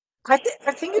 I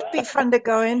think it'd be fun to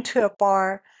go into a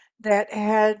bar that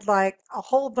had like a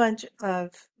whole bunch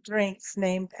of drinks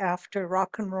named after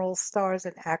rock and roll stars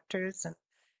and actors and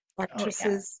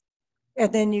actresses.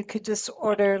 And then you could just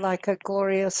order like a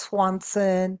Gloria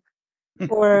Swanson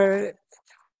or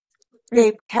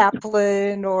Gabe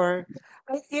Kaplan or,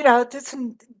 you know, just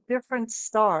some different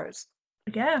stars.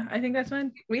 Yeah, I think that's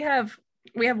fun. We have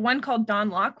one called Don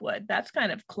Lockwood. That's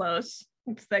kind of close.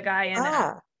 It's the guy in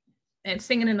and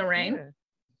Singing in the Rain.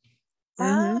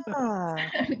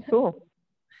 Cool.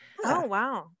 Oh,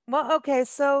 wow. Well, okay.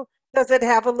 So does it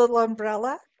have a little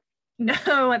umbrella? No,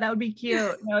 that would be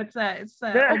cute. No, it's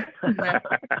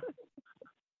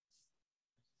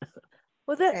well,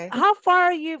 Well, how far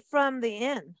are you from the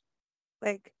inn?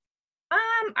 Like,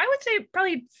 I would say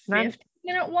probably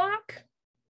 15-minute walk.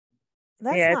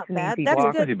 That's not bad.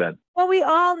 That's good. Well, we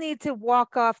all need to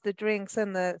walk off the drinks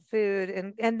and the food,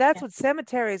 and that's what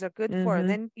cemeteries are good for. And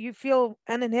then you feel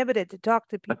uninhibited to talk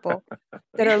to people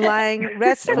that are lying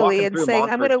restfully and saying,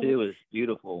 "I'm going to." Too is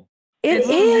beautiful. It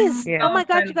is. Yeah. Oh my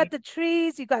God! You got the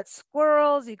trees, you got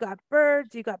squirrels, you got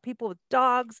birds, you got people with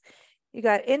dogs, you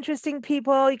got interesting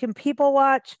people. You can people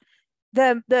watch.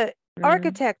 The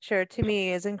architecture to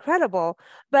me is incredible.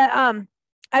 But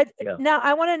now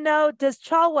I want to know: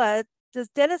 does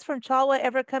Dennis from Chalwa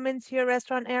ever come into your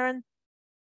restaurant, Aaron?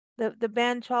 The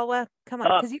band Chalwa, come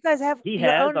on, because you guys have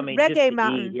your own Reggae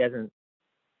Mountain he hasn't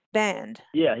band.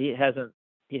 Yeah, he hasn't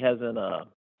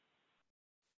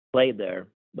played there,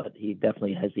 but he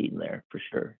definitely has eaten there for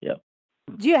sure. Yeah.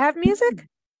 Do you have music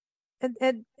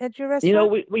at your restaurant? You know,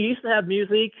 we used to have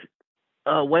music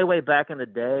way back in the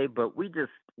day, but we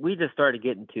just started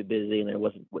getting too busy, and there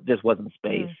wasn't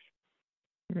space.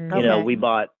 You know, we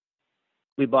bought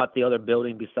the other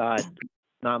building beside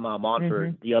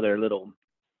Montford, the other little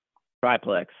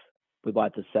triplex. We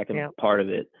bought the second part of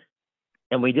it,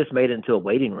 and we just made it into a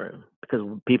waiting room because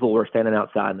people were standing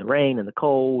outside in the rain and the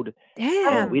cold.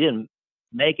 Damn. And we didn't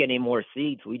make any more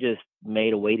seats. We just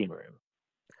made a waiting room,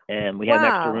 and we had an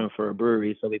extra room for a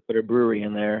brewery, so we put a brewery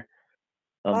in there.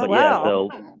 So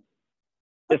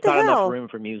it's not enough room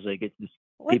for music. It's just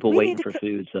people waiting for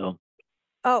food. So.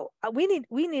 We need.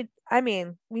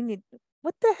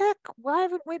 What the heck? Why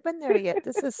haven't we been there yet?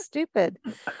 This is stupid.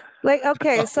 Like,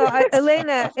 okay, so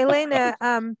Elena,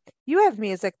 you have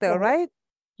music though, right?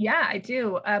 Yeah, I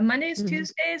do. Mondays,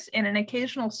 Tuesdays, and an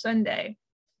occasional Sunday.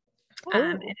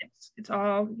 And it's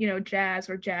all, jazz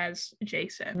or jazz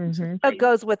adjacent. So it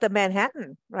goes with the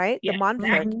Manhattan, right? Yeah, the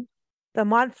Montford. exactly. The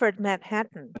Montford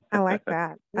Manhattan. I like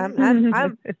that.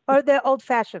 I'm or the old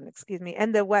fashioned, excuse me.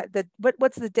 And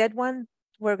what's the dead one?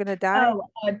 We're gonna die.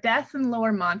 Death in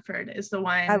Lower Montford is the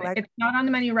one. It's not on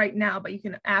the menu right now, but you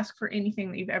can ask for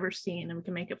anything that you've ever seen, and we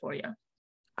can make it for you.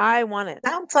 I want it.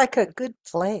 Sounds like a good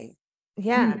play.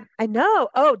 Yeah, I know.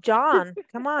 Oh, John,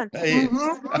 come on. A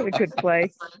good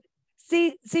play.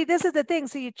 See, this is the thing.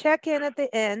 So you check in at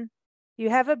the inn, you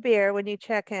have a beer when you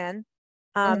check in.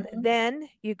 Then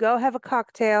you go have a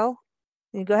cocktail,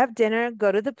 you go have dinner,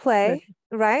 go to the play,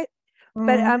 right?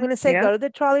 But I'm going to say go to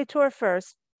the trolley tour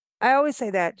first. I always say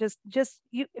that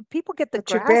people get the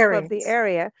grasp of the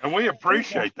area, and we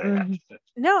appreciate that.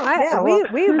 No,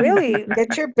 we really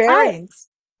get your bearings.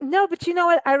 No, but you know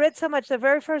what? I read so much. The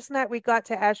very first night we got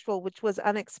to Asheville, which was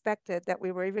unexpected that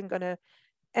we were even going to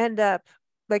end up.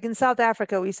 Like in South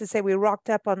Africa, we used to say we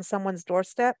rocked up on someone's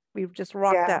doorstep. We just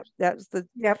rocked up. That was the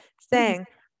saying.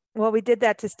 Well, we did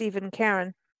that to Steve and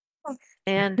Karen.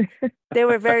 And they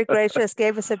were very gracious,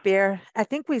 gave us a beer. I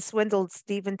think we swindled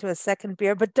Steve into a second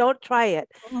beer, but don't try it.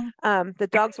 The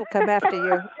dogs will come after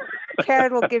you.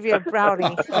 Karen will give you a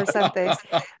brownie or something.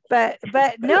 But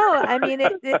no, I mean,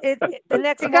 the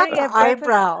next morning got the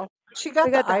eyebrow. She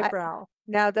got the eyebrow.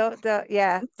 No,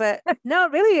 but no,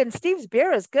 really. And Steve's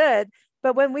beer is good.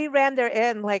 But when we ran their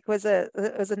inn, like it was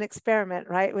an experiment,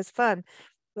 right? It was fun.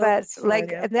 But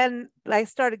and then I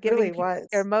started giving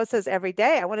hermosas every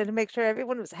day. I wanted to make sure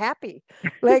everyone was happy.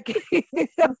 Like,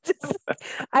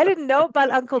 I didn't know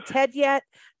about Uncle Ted yet.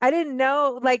 I didn't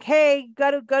know, like, hey, go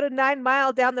to 9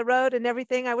 Mile down the road and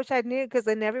everything. I wish I knew, because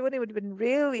then everybody would have been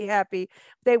really happy.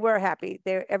 They were happy.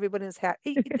 Everyone is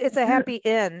happy. It's a happy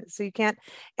inn, so you can't.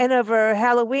 And over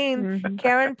Halloween,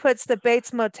 Karen puts the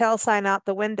Bates Motel sign out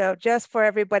the window just for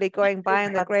everybody going by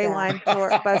on the Gray Line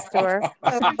bus tour.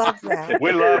 I love that.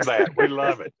 We love that. We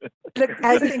love it.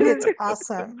 I think it's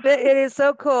awesome. It is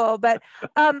so cool. But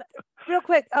real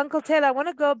quick, Uncle Ted, I want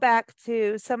to go back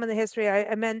to some of the history.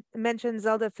 I mentioned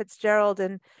Zelda Fitzgerald,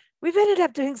 and we've ended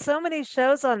up doing so many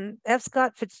shows on F.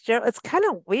 Scott Fitzgerald. It's kind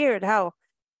of weird how,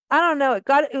 I don't know, it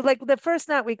got, like the first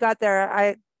night we got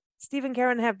there, Steve and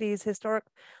Karen have these historic,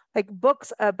 like,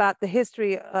 books about the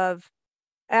history of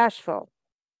Asheville.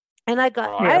 And I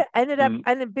ended up,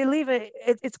 I didn't believe it.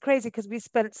 It's crazy because we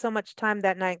spent so much time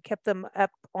that night, kept them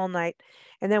up all night.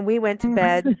 And then we went to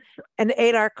bed and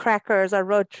ate our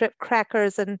road trip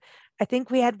crackers. And I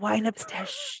think we had wine upstairs.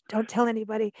 Shh, don't tell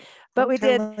anybody. But we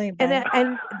did.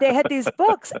 And they had these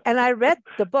books, and I read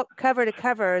the book cover to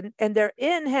cover, and their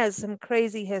inn has some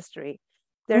crazy history.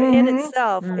 Their inn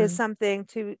itself is something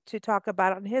to talk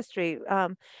about on history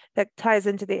that ties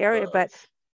into the area. But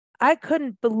I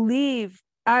couldn't believe,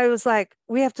 I was like,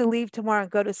 we have to leave tomorrow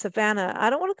and go to Savannah. I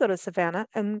don't want to go to Savannah.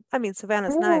 And I mean,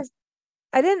 Savannah's nice.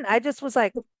 I just was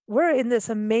like, we're in this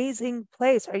amazing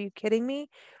place. Are you kidding me?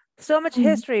 so much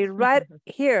history right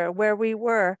here where we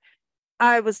were.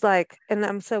 I was like, and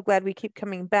I'm so glad we keep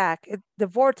coming back. The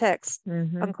vortex,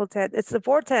 Uncle Ted. It's the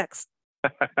vortex.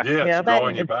 It's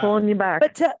drawing you it's back. pulling you back.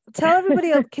 But tell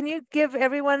everybody, can you give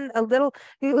everyone a little,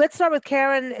 let's start with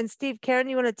Karen and Steve. Karen,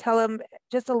 you want to tell them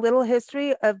just a little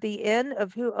history of the inn,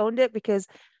 of who owned it? Because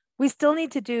we still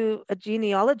need to do a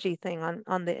genealogy thing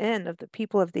on the inn, of the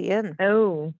people of the inn.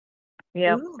 Oh,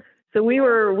 yeah. So we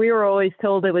were always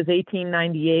told it was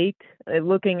 1898.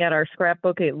 Looking at our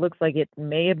scrapbook, it looks like it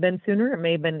may have been sooner. It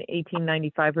may have been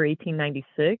 1895 or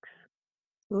 1896.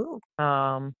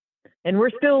 And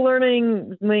we're still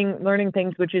learning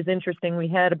things, which is interesting. We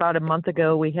had about a month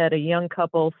ago, we had a young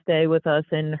couple stay with us,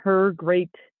 and her great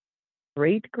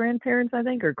grandparents, I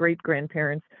think, or great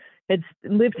grandparents, had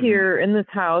lived here in this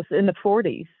house in the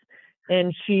 40s.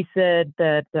 And she said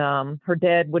that her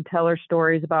dad would tell her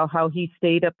stories about how he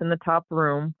stayed up in the top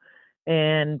room,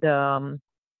 and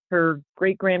her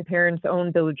great grandparents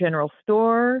owned the general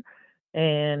store,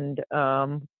 and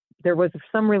there was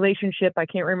some relationship. I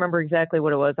can't remember exactly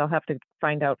what it was. I'll have to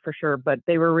find out for sure, but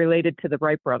they were related to the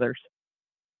Wright brothers.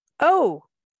 Oh,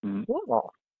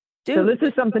 cool. So this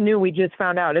is something new we just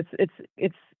found out.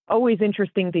 It's always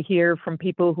interesting to hear from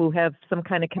people who have some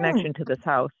kind of connection to this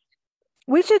house.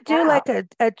 We should do like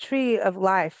a tree of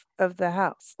life of the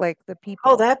house, like the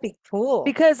people. Oh, that'd be cool.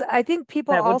 Because I think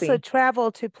people also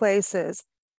travel to places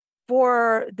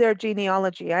for their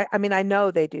genealogy. I mean, I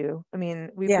know they do. I mean,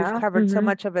 we've covered so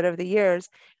much of it over the years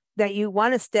that you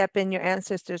want to step in your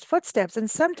ancestors' footsteps. And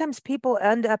sometimes people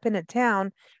end up in a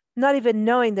town not even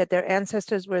knowing that their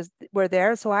ancestors were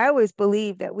there. So I always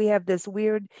believe that we have this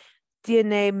weird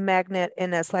DNA magnet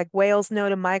in us, like whales know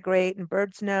to migrate and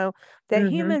birds know that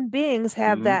human beings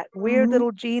have that weird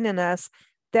little gene in us,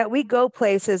 that we go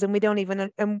places and we don't even,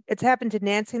 and it's happened to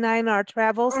Nancy and I in our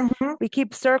travels. We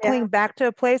keep circling back to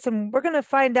a place, and we're going to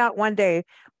find out one day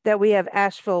that we have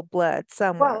Asheville blood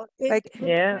somewhere.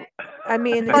 Well, I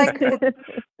mean,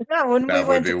 when we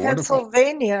went to wonderful.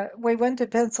 Pennsylvania,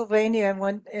 and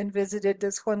went and visited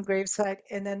this one gravesite,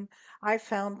 and then I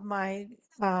found my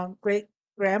great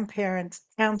grandparents'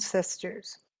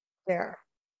 ancestors there.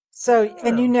 So,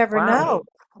 and you never know.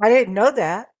 I didn't know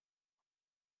that.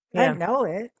 I didn't know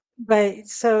it. But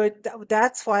so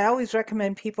that's why I always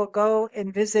recommend people go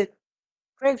and visit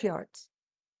graveyards.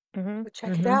 Go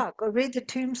check it out. Go read the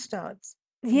tombstones.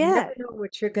 You never know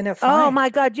what you're going to find. Oh my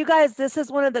God, you guys, this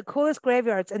is one of the coolest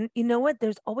graveyards. And you know what?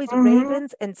 There's always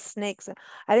ravens and snakes.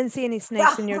 I didn't see any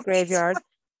snakes in your graveyard,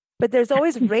 but there's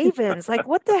always ravens. Like,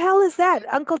 what the hell is that?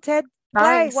 Uncle Ted,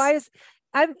 why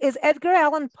is Edgar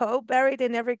Allan Poe buried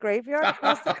in every graveyard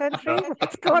across the country?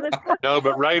 What's going on? No,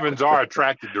 but ravens are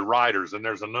attracted to writers, and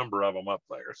there's a number of them up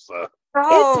there. So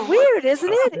it's weird,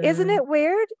 isn't it? Isn't it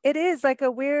weird? It is like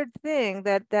a weird thing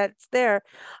that's there.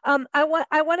 I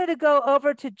wanted to go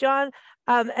over to John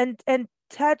and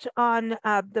touch on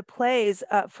the plays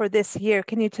for this year.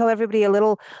 Can you tell everybody a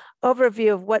little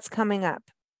overview of what's coming up?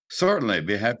 Certainly,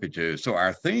 be happy to. So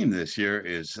our theme this year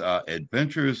is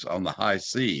Adventures on the High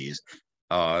Seas.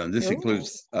 And this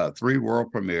includes 3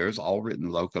 world premieres, all written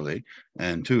locally,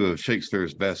 and 2 of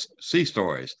Shakespeare's best sea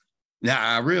stories. Now,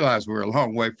 I realize we're a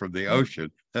long way from the ocean,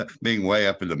 being way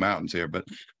up in the mountains here, but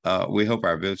we hope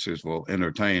our visitors will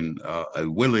entertain a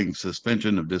willing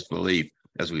suspension of disbelief,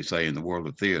 as we say in the world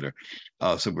of theater.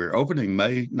 So we're opening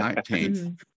May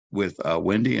 19th with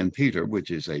Wendy and Peter,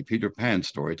 which is a Peter Pan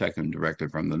story taken directly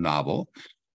from the novel.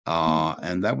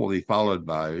 And that will be followed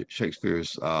by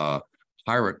Shakespeare's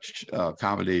pirate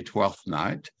comedy Twelfth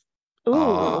Night,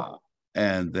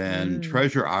 and then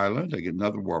Treasure Island,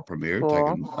 another world premiere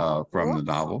taken from the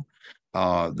novel.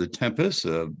 The Tempest,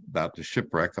 about the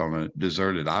shipwreck on a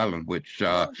deserted island, which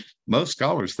most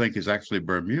scholars think is actually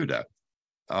Bermuda,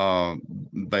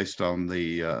 based on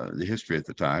the history at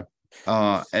the time.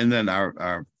 And then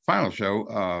our final show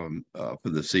for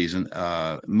the season,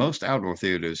 most outdoor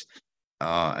theaters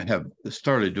have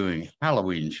started doing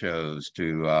Halloween shows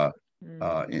to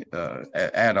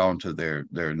add on to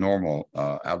their normal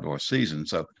outdoor season.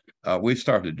 So we've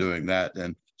started doing that,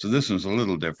 and so this one's a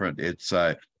little different. It's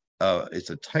a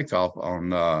takeoff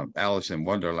on Alice in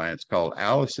Wonderland. It's called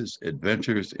Alice's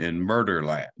Adventures in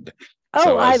Murderland. Oh,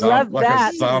 so I love like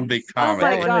that. A zombie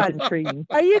comedy. Oh my God.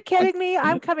 Are you kidding me?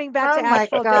 I'm coming back to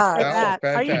Asheville just for that.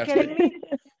 Are you kidding me?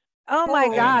 Oh my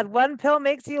God. One pill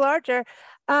makes you larger.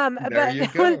 There you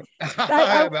go.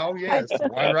 Oh yes,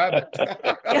 one rabbit.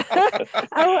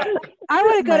 I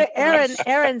want to go to Aaron.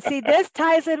 Aaron, see, this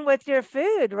ties in with your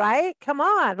food, right? Come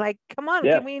on, Yeah.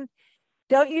 Can we?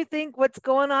 Don't you think what's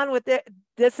going on with it?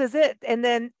 This is it. And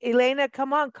then Elena,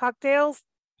 come on, cocktails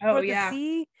for the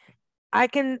sea.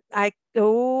 There's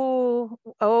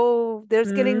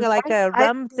getting like a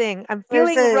rum thing. I'm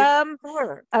feeling a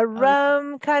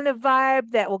rum kind of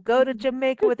vibe that will go to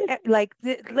Jamaica with like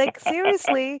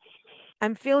seriously.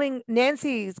 I'm feeling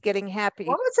Nancy's getting happy.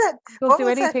 What was that? We'll do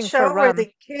anything show for where rum.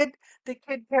 the kid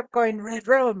kept going red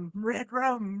rum, red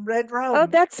rum, red rum? Oh,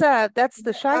 that's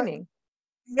The Shining.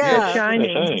 Yeah, The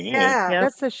Shining. Yeah,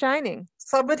 that's The Shining.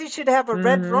 Somebody should have a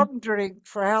red rum drink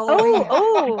for Halloween.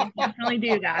 Definitely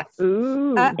do that.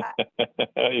 Ooh.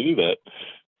 You do that.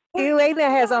 Elena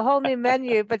has a whole new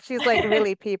menu, but she's like,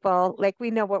 really, people, like,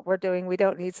 we know what we're doing. We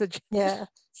don't need suggestions. Yeah.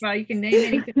 Well, you can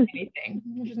name anything.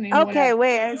 Just name Okay,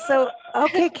 whatever. wait. So,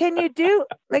 can you do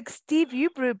like Steve? You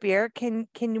brew beer. Can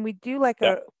we do like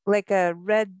a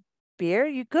red beer?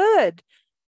 You could.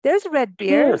 There's red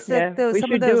beers. Yeah, we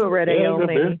should do a red ale,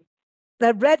 maybe.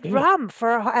 The red rum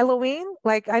for Halloween.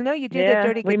 Like, I know you do the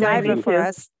Dirty Godiva for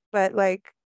us, but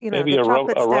like, maybe the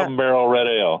a rum barrel red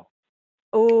ale.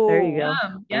 Oh, there you go.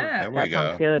 Yeah, there we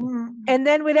go. Good. And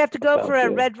then we'd have to go for a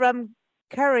good. red rum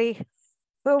curry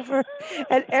over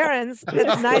at Aaron's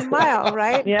at 9 Mile,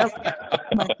 right? Yep.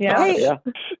 Hey, Yeah.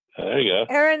 There you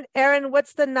go. Aaron,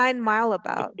 what's the 9 Mile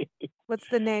about? What's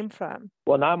the name from?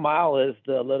 Well, 9 Mile is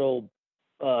the little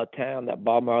town that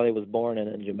Bob Marley was born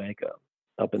in Jamaica,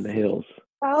 up in the hills.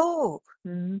 Oh.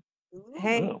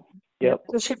 Hey. Oh. Yep.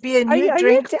 There should be a new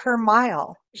drink per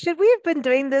mile. Should we have been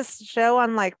doing this show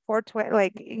on like 420,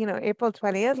 like, April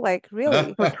 20th? Like,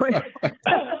 really?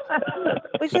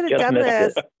 We should have done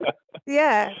this.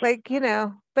 Yeah, like,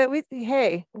 but we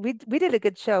did a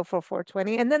good show for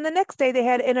 420. And then the next day they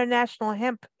had International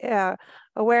Hemp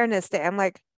Awareness Day. I'm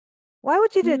like, why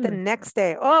would you do it the next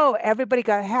day? Oh, everybody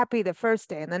got happy the first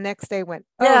day, and the next day went,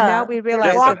 now we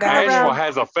realize that Asheville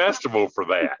has a festival for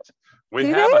that. We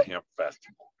have a hemp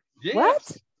festival. Yes.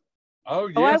 What? Oh,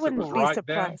 yes. I wouldn't it was be right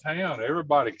surprised. downtown.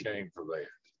 Everybody came for that.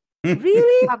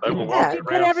 Really? They were Did walking you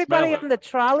put around everybody smelling. on the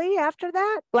trolley after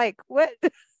that? Like, what?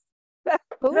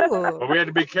 But we had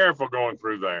to be careful going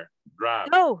through there,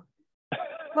 driving. Oh,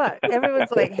 what?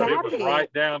 Everyone's like happy. It was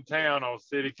right downtown on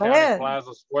City County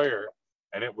Plaza Square,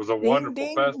 and it was a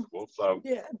wonderful festival. So,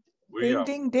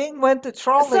 ding, ding, went the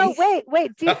trolley. So wait.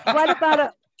 What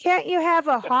about can't you have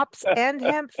a hops and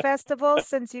hemp festival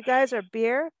since you guys are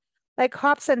beer? Like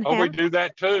hops and hemp? Oh, we do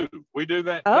that too.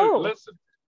 Oh. Listen,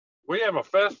 we have a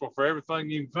festival for everything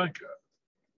you can think of.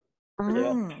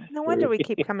 No wonder we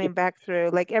keep coming back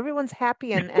through. Like everyone's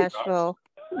happy in Asheville.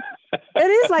 It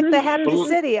is like the happy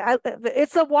city.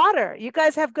 It's the water. You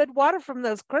guys have good water from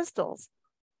those crystals.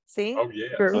 See? Oh yeah.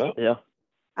 Sure. Yeah.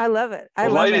 I love it.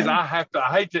 Ladies, I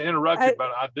hate to interrupt you, but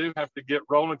I do have to get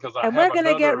rolling because we're going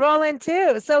to get rolling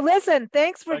too. So listen,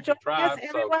 thanks for joining us.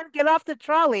 Everyone get off the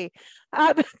trolley.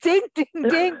 Ding, ding,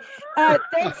 ding.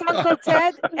 Thanks, Uncle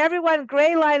Ted. Everyone,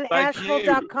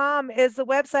 graylineasheville.com is the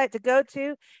website to go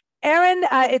to. Aaron,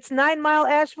 it's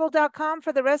 9mileasheville.com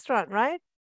for the restaurant, right?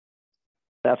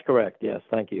 That's correct. Yes.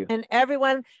 Thank you. And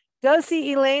everyone, go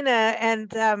see Elena and,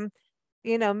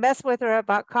 mess with her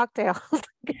about cocktails.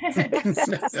 We have to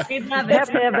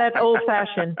have that old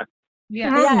fashioned.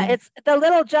 Yeah, it's the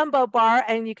Little Jumbo Bar,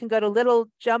 and you can go to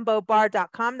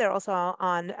littlejumbobar.com. They're also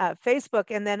on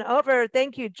Facebook. And then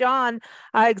thank you, John,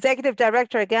 Executive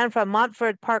Director again from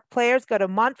Montford Park Players. Go to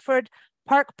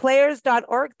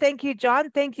montfordparkplayers.org. Thank you,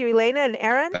 John. Thank you, Elena and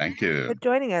Aaron. Thank you for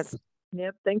joining us.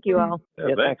 Yep, thank you all.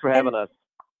 Yeah, thanks for having us.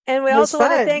 And we also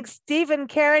want to thank Steve and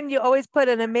Karen. You always put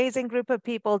an amazing group of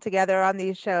people together on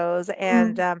these shows.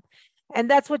 And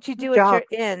that's what you do at your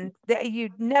inn.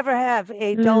 You never have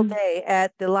a dull day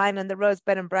at the Lion and the Rose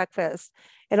Bed and Breakfast.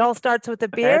 It all starts with a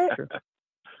beer,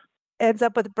 ends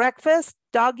up with breakfast,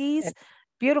 doggies,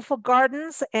 beautiful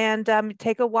gardens, and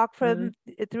take a walk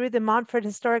through the Montford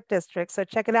Historic District. So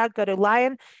check it out. Go to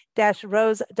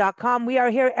lion-rose.com. We are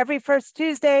here every first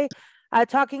Tuesday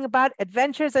talking about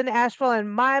adventures in Asheville, and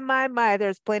my,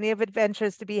 there's plenty of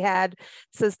adventures to be had.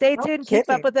 So stay tuned. Keep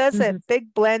up with us at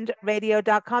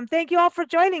bigblendradio.com. Thank you all for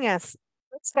joining us.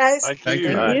 Thanks, guys. Thank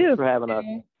you. Thank you for having us.